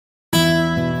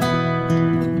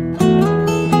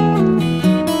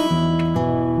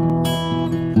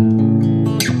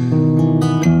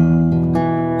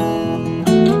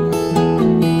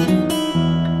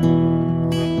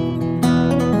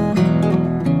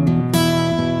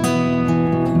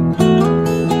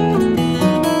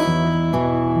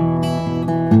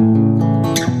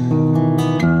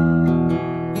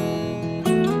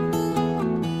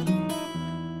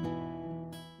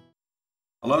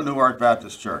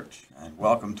Baptist Church, and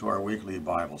welcome to our weekly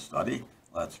Bible study.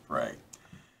 Let's pray.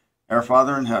 Our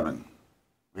Father in heaven,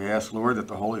 we ask, Lord, that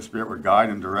the Holy Spirit would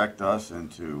guide and direct us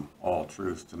into all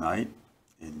truth tonight.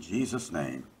 In Jesus'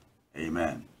 name,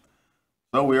 amen.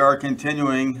 So we are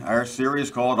continuing our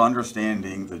series called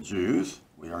Understanding the Jews.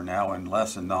 We are now in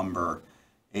lesson number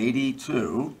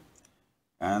 82,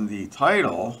 and the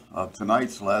title of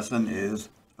tonight's lesson is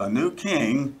A New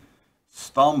King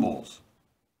Stumbles.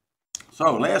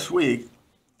 So last week,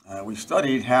 we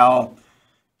studied how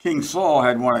King Saul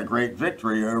had won a great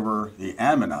victory over the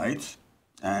Ammonites,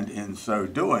 and in so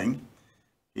doing,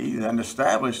 he then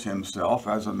established himself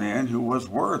as a man who was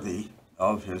worthy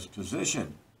of his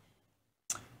position.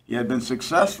 He had been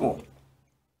successful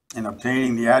in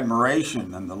obtaining the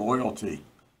admiration and the loyalty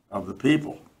of the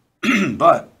people.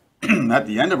 But at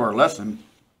the end of our lesson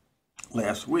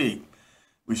last week,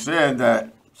 we said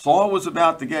that Saul was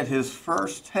about to get his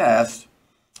first test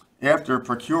after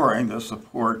procuring the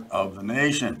support of the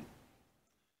nation.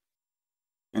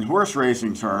 In horse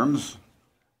racing terms,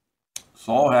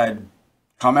 Saul had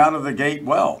come out of the gate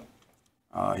well.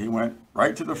 He went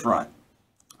right to the front.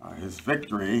 His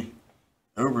victory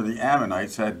over the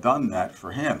Ammonites had done that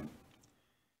for him.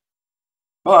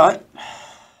 But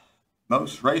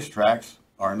most racetracks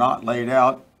are not laid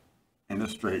out in a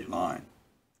straight line.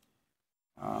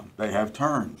 They have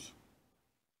turns.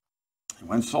 And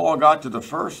when Saul got to the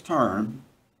first turn,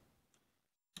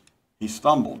 he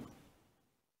stumbled.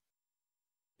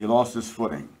 He lost his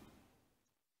footing,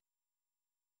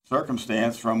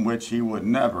 circumstance from which he would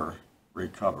never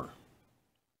recover.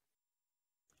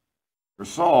 For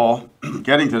Saul,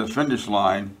 getting to the finish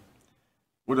line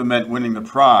would have meant winning the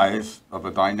prize of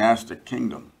a dynastic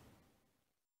kingdom,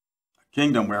 a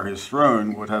kingdom where his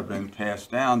throne would have been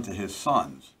passed down to his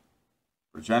sons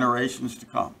for generations to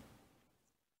come.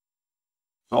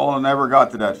 Saul never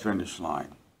got to that finish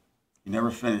line. He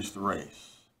never finished the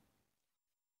race.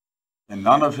 And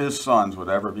none of his sons would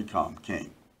ever become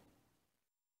king.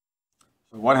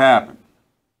 So what happened?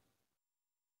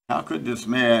 How could this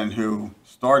man who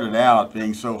started out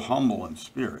being so humble in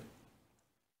spirit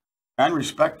and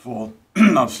respectful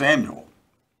of Samuel,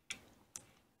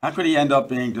 how could he end up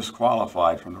being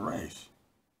disqualified from the race?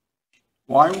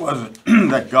 Why was it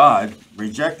that God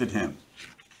rejected him?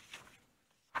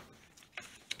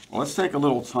 Well, let's take a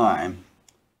little time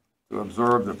to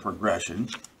observe the progression,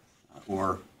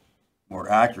 or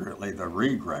more accurately, the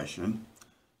regression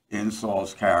in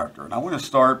Saul's character. And I want to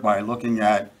start by looking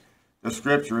at the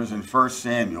scriptures in 1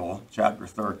 Samuel chapter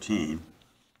 13,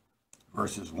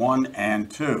 verses 1 and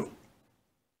 2.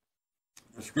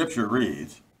 The scripture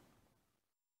reads,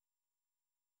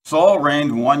 Saul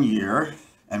reigned 1 year,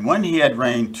 and when he had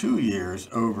reigned 2 years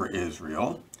over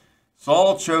Israel,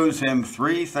 Saul chose him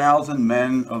 3,000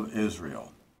 men of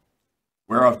Israel,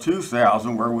 whereof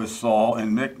 2,000 were with Saul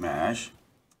in Michmash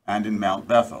and in Mount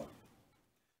Bethel,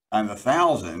 and the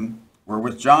 1,000 were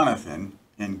with Jonathan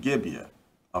in Gibeah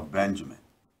of Benjamin.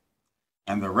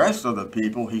 And the rest of the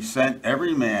people he sent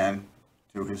every man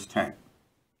to his tent.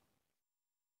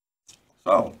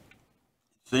 So,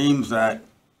 it seems that,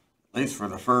 at least for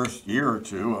the first year or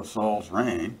two of Saul's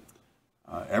reign,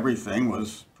 everything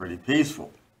was pretty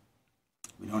peaceful.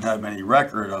 We don't have any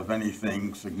record of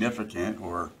anything significant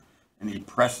or any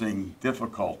pressing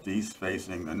difficulties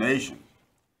facing the nation.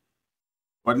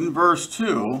 But in verse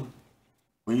 2,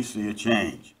 we see a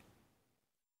change.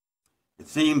 It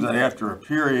seems that after a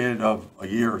period of a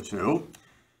year or two,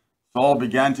 Saul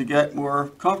began to get more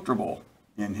comfortable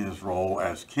in his role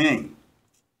as king.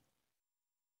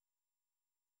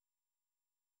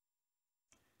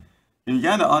 He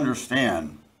began to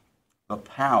understand the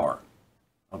power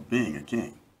of being a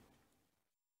king.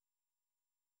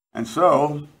 And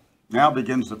so now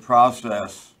begins the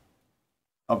process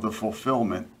of the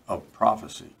fulfillment of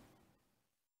prophecy.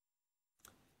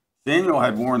 Samuel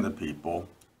had warned the people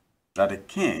that a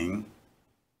king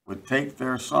would take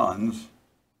their sons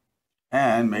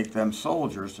and make them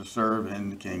soldiers to serve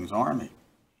in the king's army.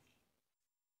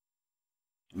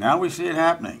 Now we see it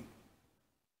happening.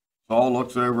 Saul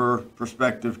looks over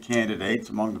prospective candidates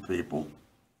among the people,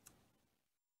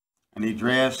 and he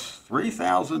drafts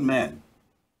 3,000 men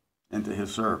into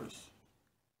his service.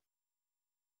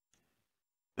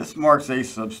 This marks a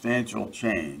substantial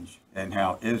change in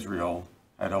how Israel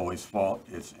had always fought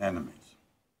its enemies.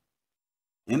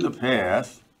 In the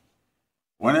past,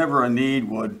 whenever a need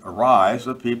would arise,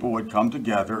 the people would come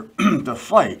together to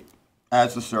fight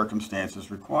as the circumstances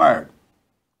required.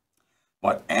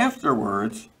 But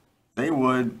afterwards, they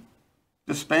would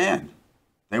disband.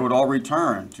 They would all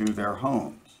return to their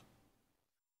homes.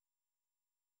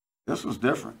 This was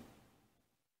different.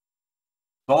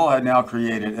 Saul had now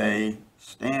created a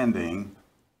standing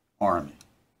army.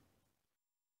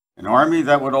 An army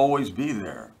that would always be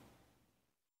there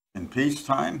in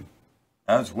peacetime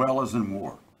as well as in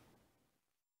war.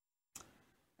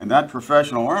 And that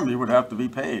professional army would have to be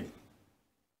paid.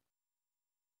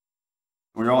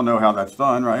 We all know how that's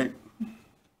done, right?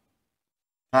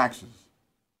 Taxes.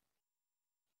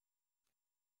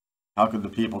 How could the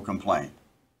people complain?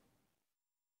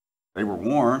 They were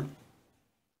warned,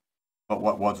 but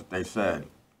what was it they said?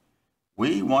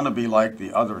 We want to be like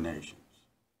the other nations.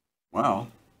 Well,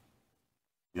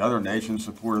 the other nations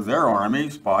supported their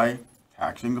armies by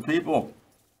taxing the people.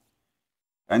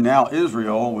 And now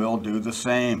Israel will do the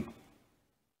same.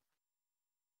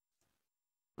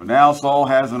 So now Saul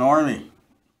has an army.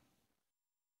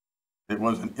 It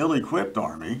was an ill-equipped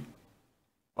army,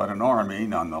 but an army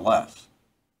nonetheless.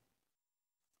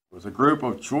 It was a group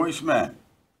of choice men,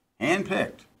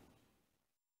 handpicked,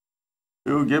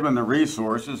 who, given the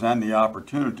resources and the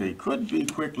opportunity, could be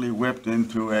quickly whipped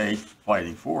into a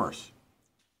fighting force.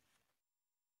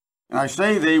 And I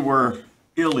say they were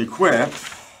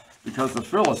ill-equipped because the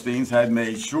Philistines had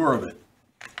made sure of it.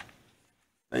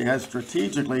 They had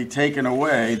strategically taken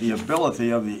away the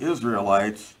ability of the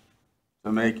Israelites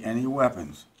to make any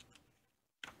weapons.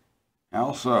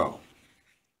 How so?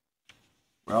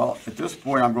 Well, at this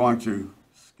point, I'm going to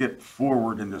skip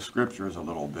forward in the scriptures a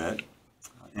little bit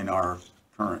in our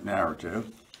current narrative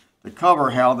to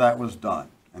cover how that was done.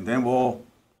 And then we'll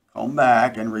come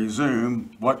back and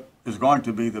resume what is going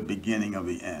to be the beginning of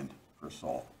the end for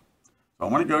Saul. So I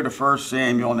want to go to 1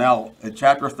 Samuel now at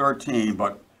chapter 13,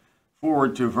 but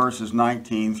forward to verses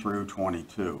 19 through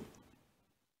 22.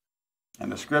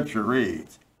 And the scripture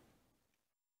reads,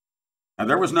 "And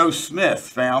there was no smith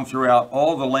found throughout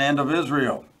all the land of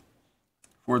Israel,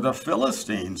 for the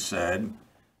Philistines said,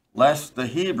 lest the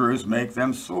Hebrews make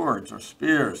them swords or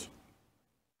spears.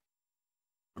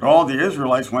 But all the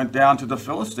Israelites went down to the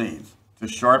Philistines to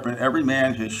sharpen every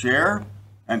man his share,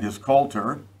 and his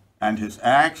coulter, and his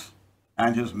axe,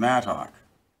 and his mattock.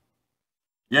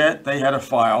 Yet they had a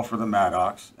file for the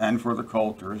mattocks, and for the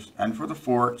coulters, and for the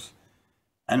forks,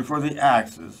 and for the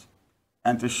axes,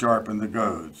 and to sharpen the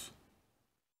goads.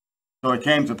 So it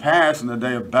came to pass in the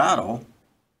day of battle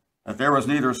that there was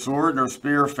neither sword nor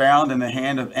spear found in the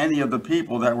hand of any of the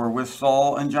people that were with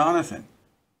Saul and Jonathan.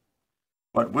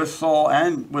 But with Saul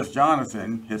and with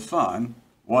Jonathan, his son,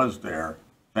 was there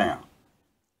found."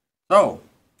 So,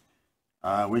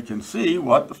 we can see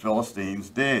what the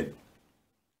Philistines did.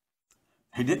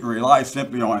 They didn't rely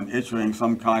simply on issuing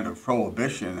some kind of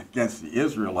prohibition against the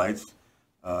Israelites,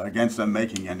 against them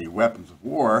making any weapons of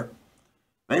war.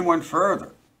 They went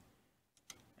further.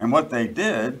 And what they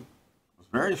did was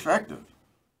very effective.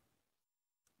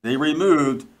 They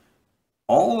removed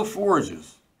all the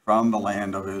forges from the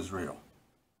land of Israel.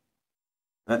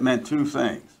 That meant two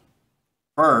things.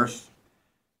 First,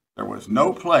 there was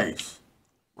no place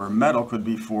where metal could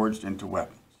be forged into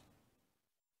weapons.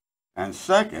 And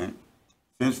second,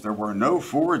 since there were no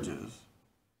forges,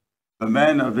 the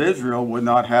men of Israel would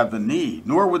not have the need,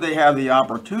 nor would they have the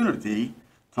opportunity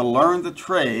to learn the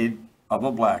trade of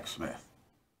a blacksmith.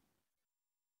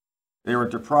 They were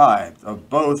deprived of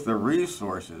both the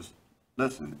resources,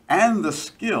 and the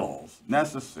skills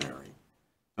necessary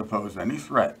to pose any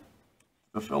threat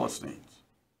to the Philistines.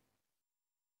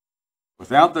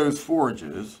 Without those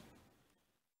forges,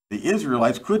 the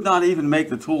Israelites could not even make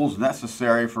the tools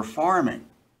necessary for farming.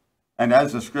 And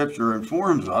as the scripture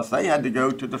informs us, they had to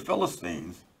go to the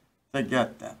Philistines to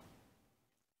get them.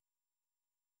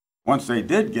 Once they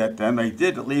did get them, they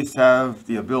did at least have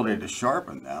the ability to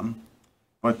sharpen them,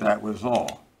 but that was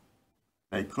all.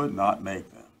 They could not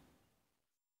make them.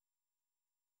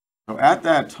 So at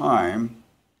that time,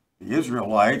 the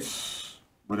Israelites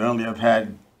would only have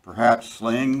had perhaps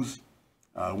slings,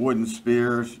 wooden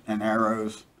spears and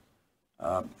arrows,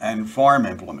 and farm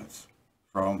implements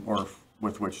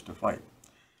with which to fight.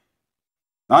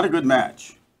 Not a good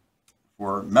match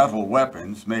for metal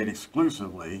weapons made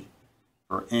exclusively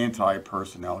for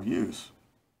anti-personnel use.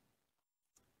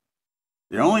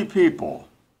 The only people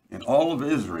in all of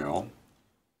Israel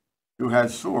who had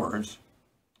swords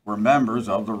were members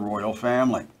of the royal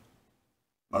family,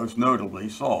 most notably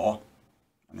Saul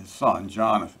and his son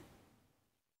Jonathan.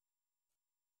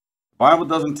 The Bible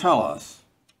doesn't tell us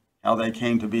how they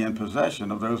came to be in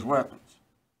possession of those weapons.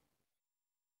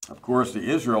 Of course, the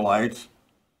Israelites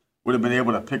would have been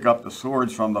able to pick up the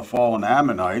swords from the fallen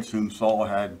Ammonites whom Saul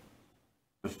had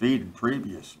defeated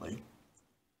previously.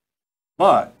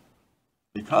 But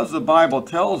because the Bible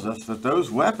tells us that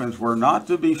those weapons were not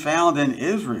to be found in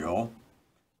Israel,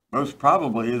 most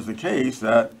probably is the case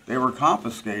that they were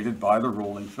confiscated by the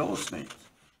ruling Philistines.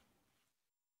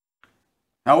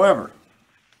 However,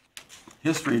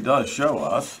 history does show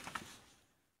us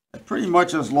that pretty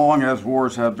much as long as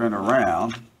wars have been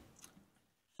around,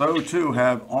 so too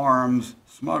have arms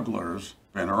smugglers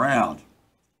been around.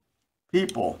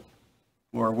 People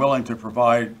who are willing to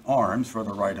provide arms for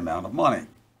the right amount of money.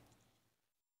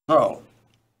 So,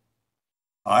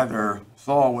 either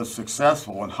Saul was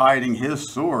successful in hiding his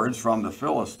swords from the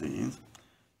Philistines,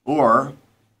 or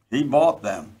he bought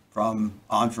them from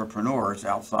entrepreneurs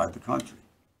outside the country.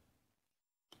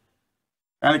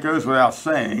 And it goes without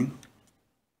saying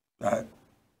that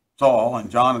Saul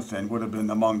and Jonathan would have been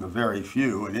among the very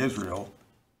few in Israel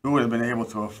who would have been able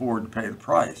to afford to pay the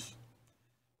price,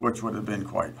 which would have been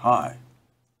quite high.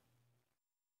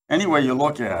 Any way you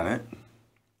look at it,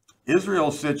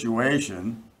 Israel's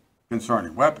situation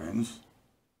concerning weapons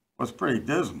was pretty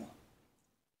dismal.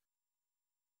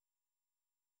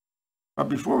 But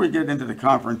before we get into the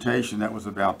confrontation that was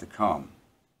about to come,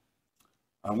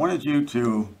 I wanted you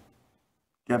to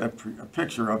get a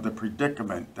picture of the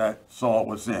predicament that Saul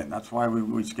was in. That's why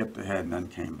we skipped ahead and then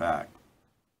came back.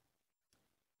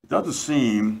 It doesn't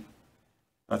seem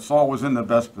that Saul was in the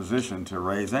best position to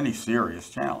raise any serious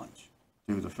challenge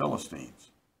to the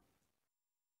Philistines.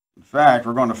 In fact,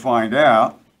 we're going to find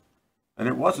out that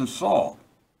it wasn't Saul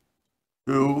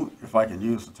who, if I can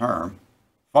use the term,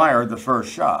 fired the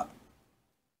first shot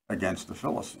against the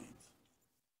Philistines.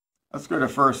 Let's go to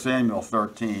 1 Samuel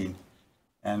 13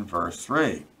 and verse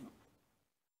 3.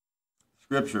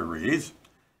 Scripture reads,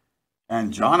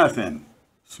 "And Jonathan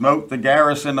smote the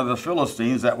garrison of the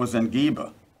Philistines that was in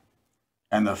Geba,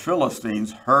 and the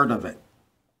Philistines heard of it.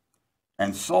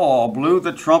 And Saul blew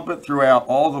the trumpet throughout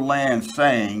all the land,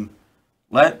 saying,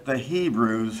 Let the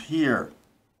Hebrews hear."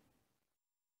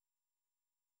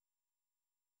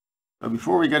 So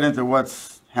before we get into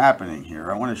what's happening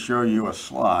here, I want to show you a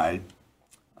slide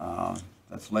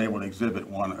that's labeled Exhibit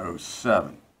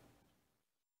 107.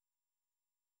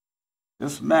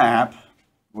 This map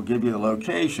will give you the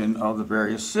location of the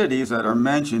various cities that are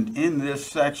mentioned in this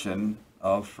section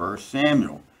of 1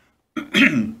 Samuel.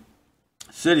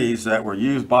 Cities that were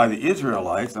used by the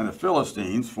Israelites and the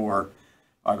Philistines for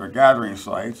either gathering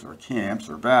sites or camps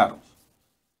or battles.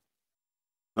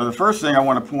 So the first thing I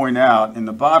want to point out, in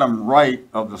the bottom right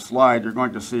of the slide, you're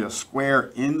going to see a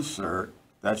square insert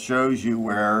that shows you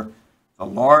where the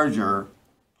larger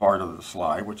part of the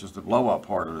slide, which is the blow-up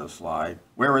part of the slide,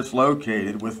 where it's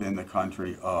located within the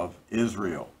country of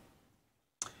Israel.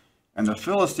 And the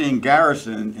Philistine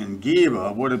garrison in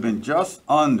Geba would have been just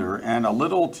under and a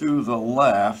little to the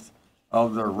left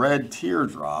of the red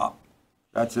teardrop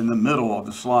that's in the middle of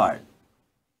the slide.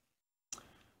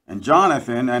 And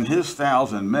Jonathan and his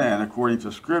 1,000 men, according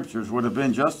to scriptures, would have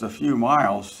been just a few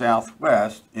miles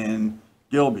southwest in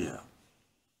Gibeah.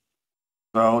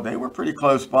 So they were pretty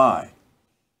close by.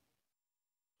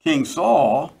 King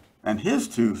Saul and his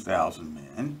 2,000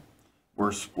 men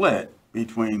were split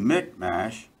between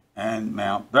Michmash and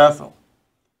Mount Bethel.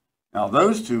 Now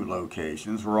those two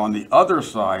locations were on the other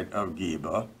side of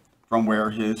Geba from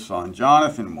where his son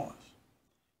Jonathan was.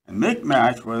 And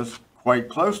Michmash was quite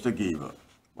close to Geba,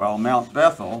 while Mount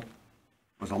Bethel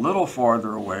was a little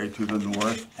farther away to the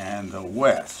north and the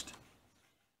west.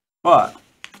 But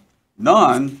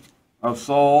none of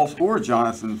Saul's or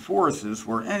Jonathan's forces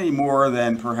were any more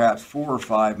than perhaps 4 or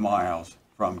 5 miles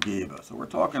from Geba. So we're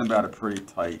talking about a pretty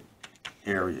tight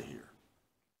area here.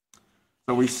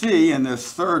 So we see in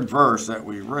this third verse that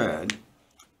we read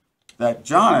that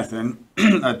Jonathan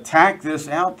attacked this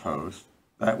outpost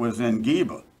that was in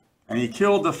Geba, and he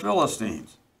killed the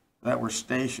Philistines that were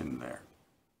stationed there.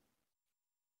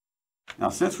 Now,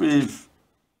 since we've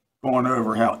gone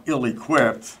over how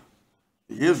ill-equipped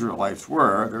the Israelites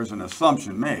were, there's an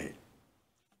assumption made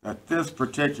that this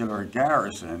particular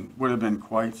garrison would have been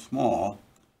quite small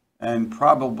and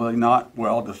probably not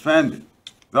well defended.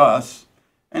 Thus,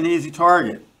 an easy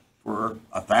target for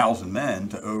 1,000 men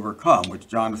to overcome, which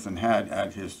Jonathan had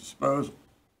at his disposal.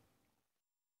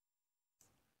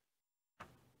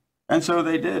 And so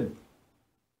they did.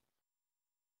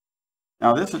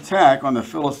 Now, this attack on the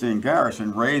Philistine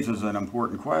garrison raises an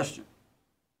important question.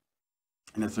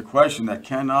 And it's a question that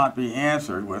cannot be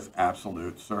answered with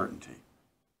absolute certainty.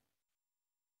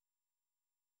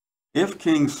 If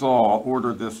King Saul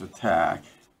ordered this attack,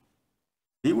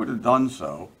 he would have done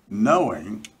so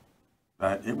knowing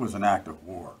that it was an act of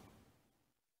war.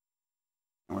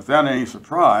 And without any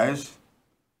surprise,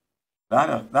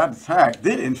 that attack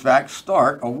did in fact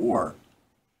start a war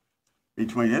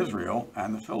between Israel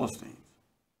and the Philistines.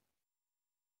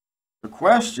 The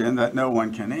question that no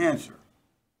one can answer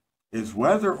is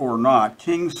whether or not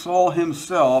King Saul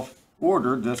himself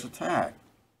ordered this attack,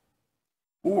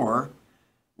 or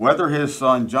whether his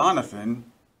son Jonathan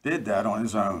did that on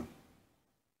his own.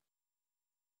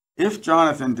 If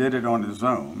Jonathan did it on his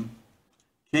own,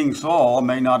 King Saul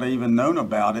may not have even known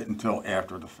about it until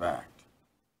after the fact.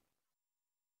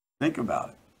 Think about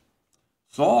it.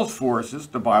 Saul's forces,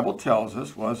 the Bible tells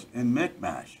us, was in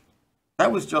Michmash.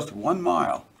 That was just 1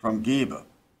 mile from Geba,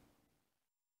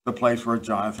 the place where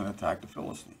Jonathan attacked the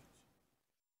Philistines.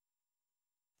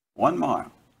 1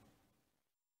 mile.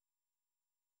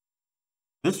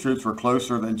 His troops were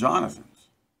closer than Jonathan's.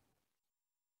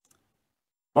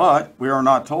 But we are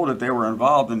not told that they were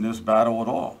involved in this battle at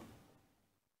all.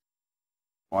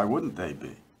 Why wouldn't they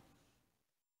be?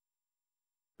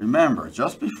 Remember,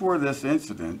 just before this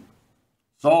incident,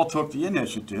 Saul took the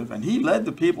initiative and he led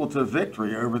the people to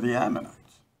victory over the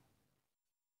Ammonites.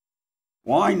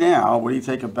 Why now would he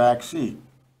take a back seat,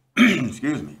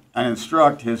 excuse me, and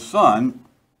instruct his son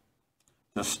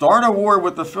to start a war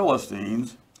with the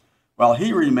Philistines while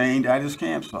he remained at his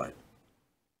campsite?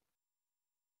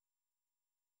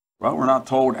 Well, we're not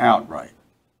told outright,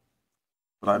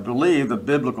 but I believe the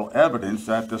biblical evidence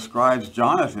that describes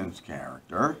Jonathan's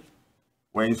character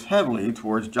weighs heavily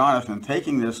towards Jonathan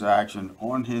taking this action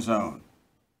on his own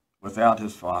without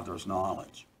his father's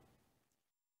knowledge.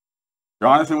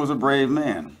 Jonathan was a brave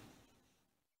man,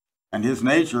 and his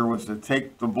nature was to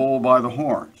take the bull by the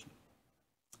horns.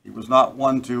 He was not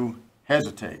one to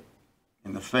hesitate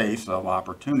in the face of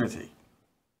opportunity.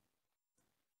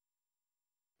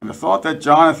 And the thought that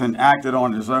Jonathan acted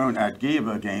on his own at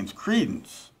Geba gains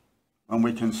credence when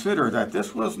we consider that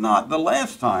this was not the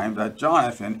last time that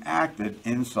Jonathan acted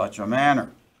in such a manner.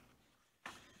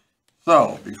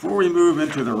 So, before we move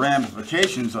into the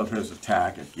ramifications of his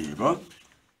attack at Geba,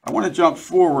 I want to jump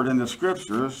forward in the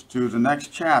scriptures to the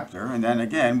next chapter, and then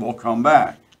again we'll come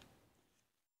back.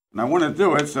 And I want to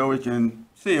do it so we can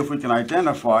see if we can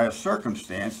identify a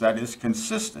circumstance that is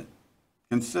consistent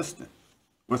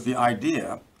with the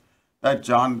idea that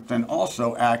Jonathan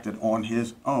also acted on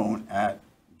his own at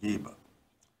Geba.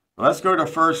 So let's go to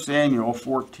 1 Samuel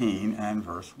 14 and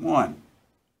verse 1.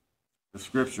 The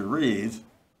scripture reads,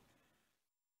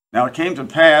 "Now it came to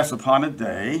pass upon a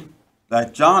day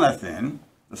that Jonathan,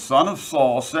 the son of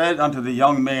Saul, said unto the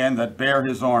young man that bare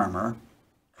his armor,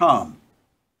 Come,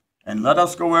 and let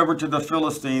us go over to the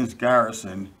Philistines'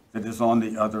 garrison that is on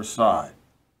the other side.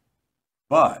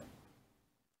 But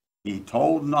he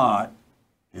told not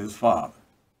his father."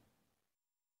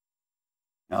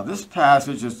 Now this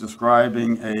passage is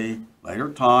describing a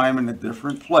later time in a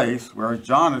different place where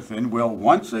Jonathan will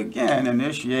once again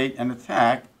initiate an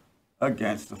attack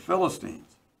against the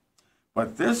Philistines.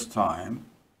 But this time,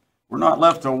 we're not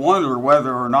left to wonder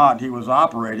whether or not he was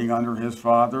operating under his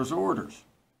father's orders.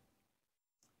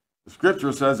 The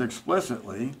scripture says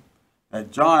explicitly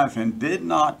that Jonathan did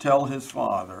not tell his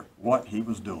father what he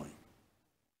was doing.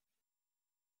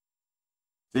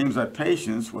 Seems that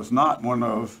patience was not one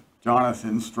of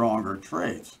Jonathan's stronger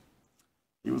traits.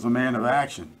 He was a man of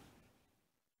action.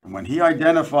 And when he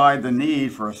identified the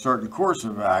need for a certain course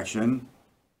of action,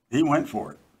 he went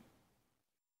for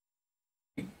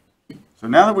it. So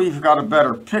now that we've got a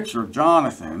better picture of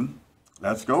Jonathan,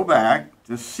 let's go back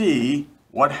to see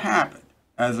what happened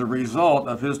as a result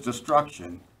of his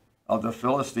destruction of the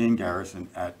Philistine garrison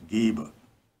at Geba.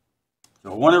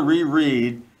 So I want to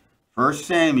reread 1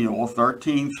 Samuel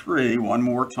 13:3 one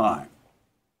more time.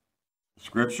 The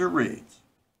scripture reads,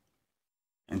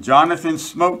 "And Jonathan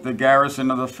smote the garrison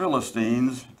of the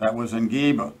Philistines that was in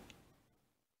Geba,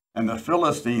 and the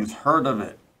Philistines heard of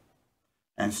it.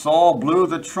 And Saul blew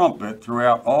the trumpet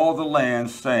throughout all the land,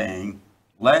 saying,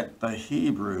 Let the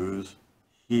Hebrews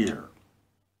hear."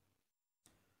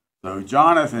 So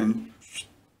Jonathan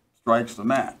strikes the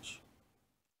match.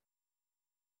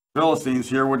 Philistines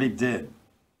hear what he did.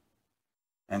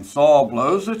 And Saul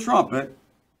blows the trumpet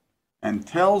and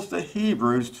tells the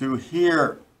Hebrews to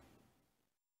hear.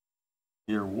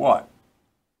 Hear what?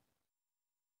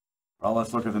 Well,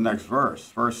 let's look at the next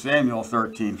verse. 1 Samuel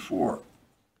 13:4.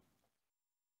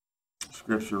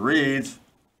 Scripture reads,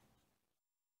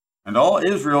 "And all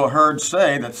Israel heard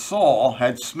say that Saul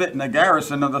had smitten the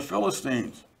garrison of the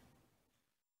Philistines,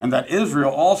 and that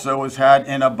Israel also has had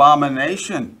an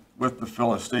abomination with the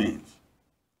Philistines.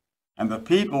 And the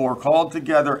people were called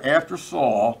together after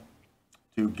Saul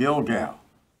to Gilgal."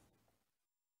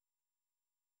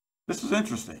 This is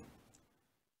interesting.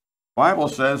 The Bible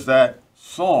says that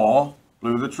Saul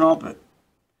blew the trumpet,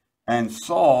 and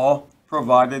Saul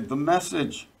provided the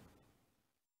message.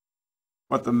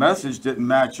 But the message didn't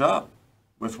match up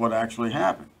with what actually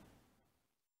happened.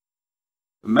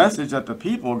 The message that the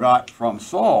people got from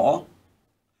Saul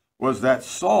was that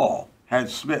Saul had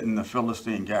smitten the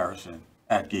Philistine garrison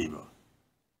at Geba.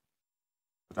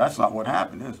 But that's not what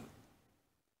happened, is it?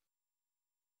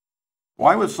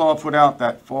 Why would Saul put out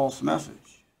that false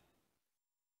message?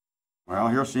 Well,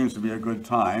 here seems to be a good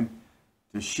time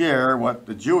to share what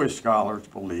the Jewish scholars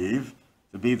believe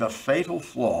to be the fatal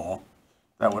flaw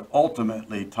that would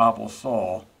ultimately topple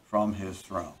Saul from his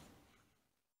throne.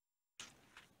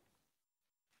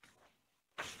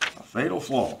 A fatal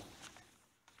flaw.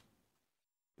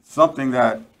 It's something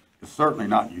that is certainly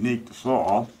not unique to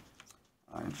Saul.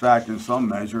 In fact, in some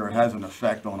measure, it has an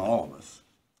effect on all of us.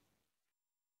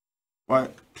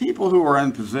 But people who are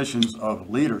in positions of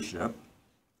leadership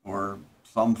or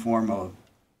some form of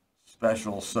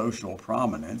special social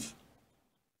prominence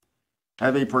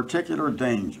have a particular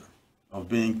danger of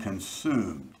being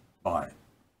consumed by it.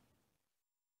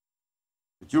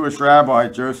 The Jewish rabbi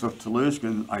Joseph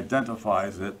Telushkin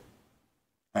identifies it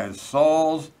as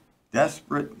Saul's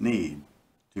desperate need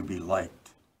to be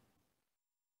liked.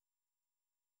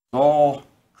 Saul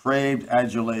craved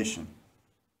adulation.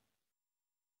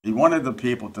 He wanted the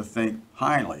people to think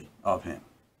highly of him,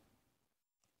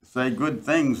 to say good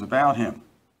things about him.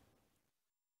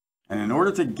 And in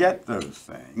order to get those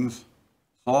things,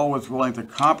 Saul was willing to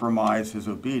compromise his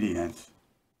obedience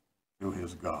to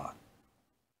his God.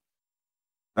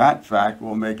 That fact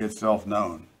will make itself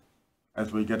known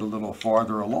as we get a little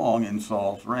farther along in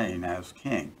Saul's reign as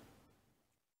king.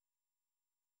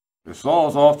 Because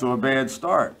Saul's off to a bad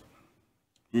start.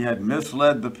 He had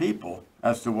misled the people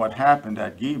as to what happened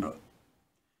at Geba.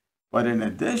 But in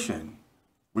addition,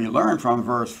 we learn from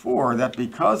verse 4 that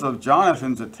because of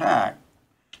Jonathan's attack,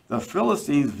 the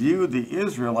Philistines viewed the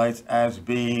Israelites as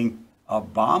being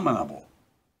abominable.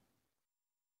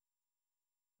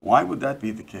 Why would that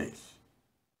be the case?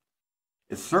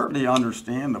 It's certainly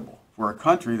understandable for a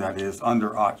country that is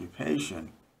under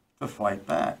occupation to fight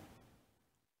back.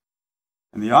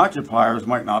 And the occupiers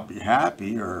might not be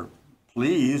happy or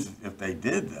pleased if they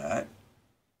did that,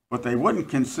 but they wouldn't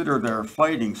consider their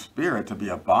fighting spirit to be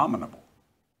abominable.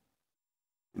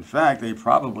 In fact, they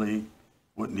probably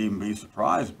wouldn't even be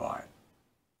surprised by it.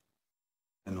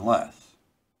 Unless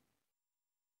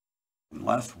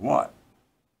what?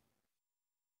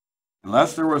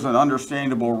 Unless there was an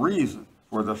understandable reason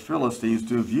for the Philistines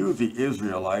to view the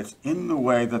Israelites in the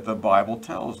way that the Bible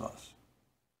tells us.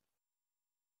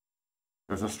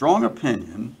 There's a strong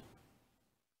opinion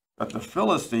that the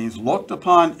Philistines looked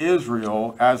upon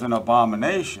Israel as an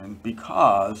abomination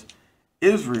because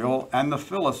Israel and the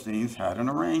Philistines had an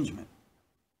arrangement.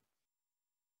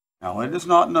 Now, it is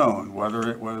not known whether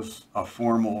it was a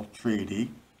formal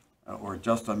treaty or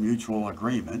just a mutual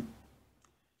agreement,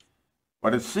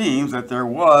 but it seems that there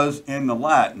was in the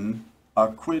Latin a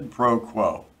quid pro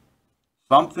quo,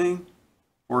 something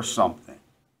for something.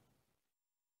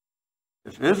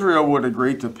 If Israel would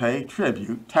agree to pay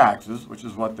tribute, taxes, which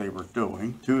is what they were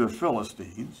doing, to the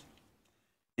Philistines,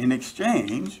 in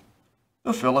exchange,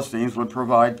 the Philistines would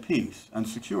provide peace and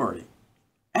security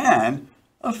and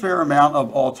a fair amount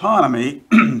of autonomy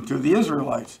to the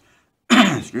Israelites.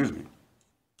 Excuse me.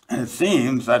 And it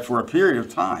seems that for a period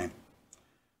of time,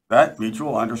 that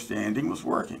mutual understanding was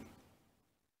working.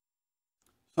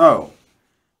 So,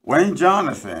 when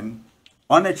Jonathan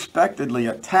unexpectedly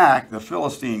attacked the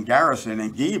Philistine garrison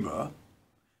in Geba,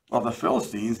 well, the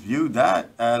Philistines viewed that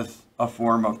as a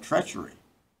form of treachery,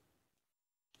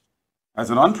 as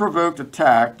an unprovoked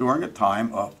attack during a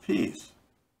time of peace.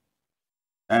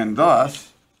 And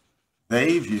thus,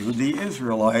 they viewed the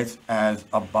Israelites as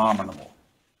abominable.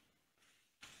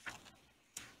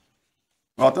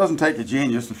 Well, it doesn't take a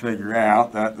genius to figure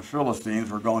out that the Philistines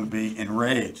were going to be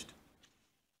enraged.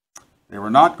 They were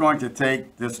not going to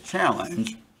take this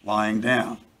challenge lying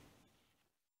down.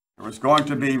 There was going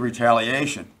to be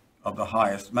retaliation of the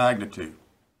highest magnitude.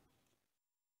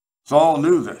 Saul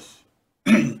knew this.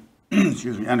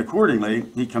 Excuse me, and accordingly,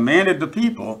 he commanded the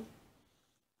people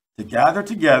to gather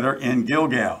together in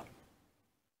Gilgal.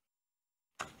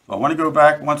 So I want to go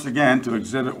back once again to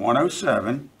Exhibit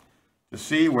 107 to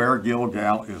see where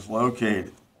Gilgal is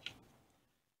located.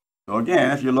 So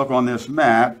again, if you look on this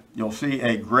map, you'll see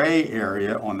a gray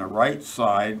area on the right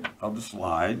side of the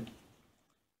slide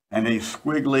and a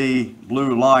squiggly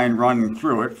blue line running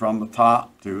through it from the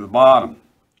top to the bottom.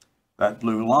 That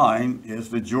blue line is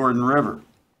the Jordan River.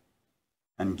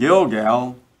 And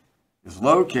Gilgal is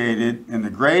located in the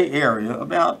gray area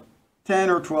about 10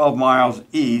 or 12 miles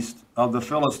east of the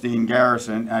Philistine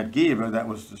garrison at Geba that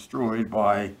was destroyed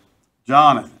by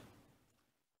Jonathan.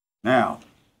 Now,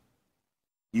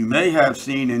 You may have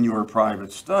seen in your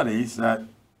private studies that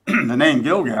the name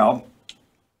Gilgal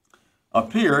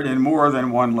appeared in more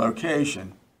than one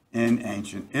location in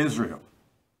ancient Israel.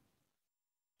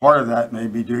 Part of that may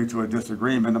be due to a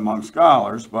disagreement among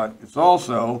scholars, but it's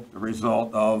also the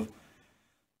result of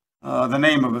the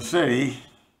name of a city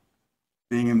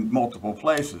being in multiple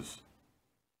places.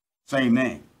 Same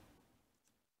name.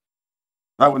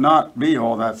 That would not be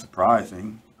all that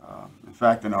surprising. In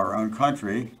fact, in our own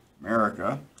country,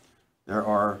 America, there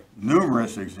are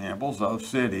numerous examples of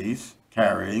cities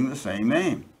carrying the same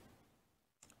name.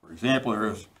 For example, there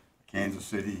is Kansas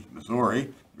City,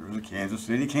 Missouri. There is a Kansas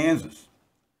City, Kansas.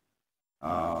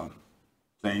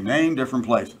 Same name, different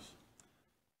places.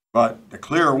 But the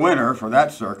clear winner for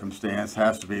that circumstance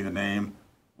has to be the name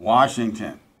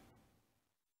Washington.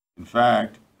 In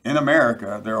fact, in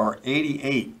America, there are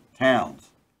 88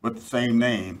 towns with the same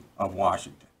name of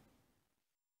Washington.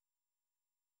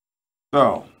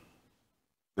 So,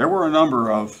 there were a number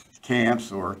of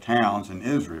camps or towns in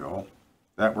Israel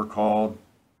that were called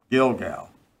Gilgal.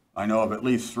 I know of at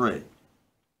least 3.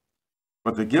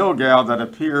 But the Gilgal that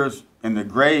appears in the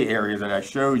gray area that I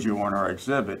showed you on our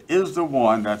exhibit is the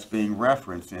one that's being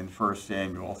referenced in 1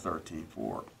 Samuel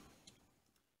 13:4.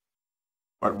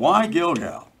 But why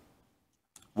Gilgal?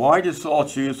 Why did Saul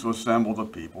choose to assemble the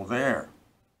people there?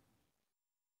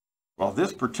 Well,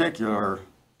 this particular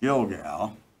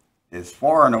Gilgal is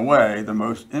far and away the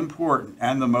most important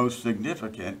and the most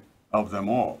significant of them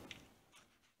all.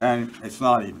 And it's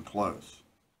not even close.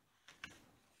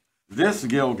 This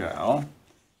Gilgal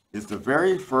is the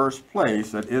very first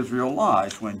place that Israel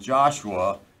lies when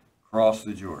Joshua crossed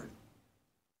the Jordan.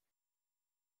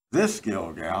 This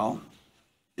Gilgal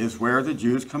is where the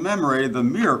Jews commemorated the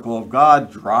miracle of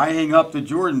God drying up the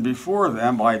Jordan before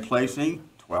them by placing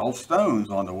 12 stones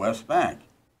on the west bank.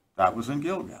 That was in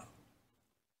Gilgal.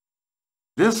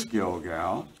 This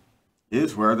Gilgal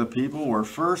is where the people were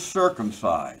first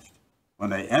circumcised when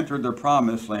they entered the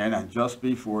promised land and just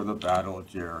before the Battle of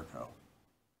Jericho.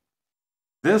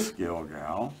 This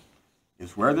Gilgal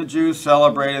is where the Jews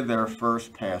celebrated their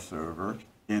first Passover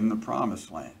in the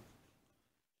promised land.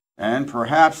 And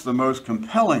perhaps the most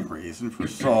compelling reason for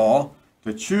Saul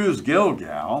to choose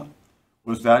Gilgal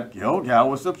was that Gilgal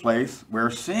was the place where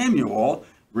Samuel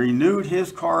renewed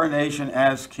his coronation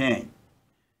as king.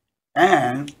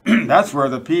 And that's where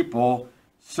the people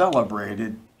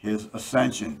celebrated his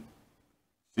ascension.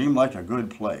 Seemed like a good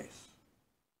place.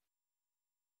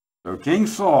 So King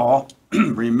Saul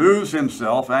removes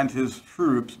himself and his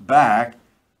troops back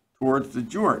towards the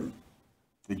Jordan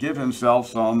to give himself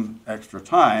some extra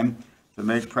time to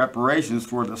make preparations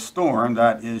for the storm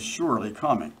that is surely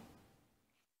coming.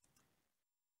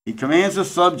 He commands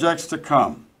his subjects to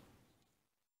come.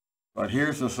 But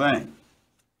here's the thing.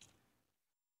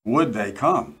 Would they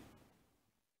come?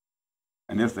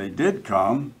 And if they did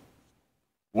come,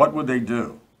 what would they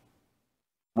do?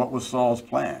 What was Saul's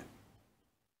plan?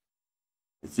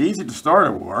 It's easy to start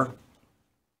a war,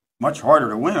 much harder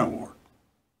to win a war,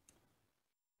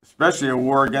 especially a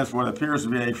war against what appears to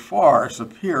be a far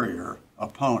superior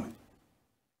opponent.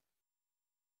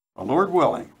 But Lord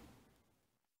willing,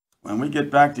 when we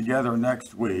get back together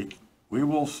next week, we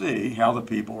will see how the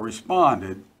people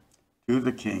responded to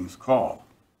the king's call.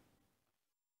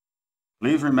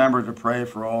 Please remember to pray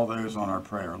for all those on our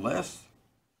prayer list.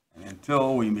 And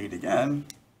until we meet again,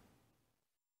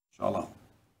 shalom.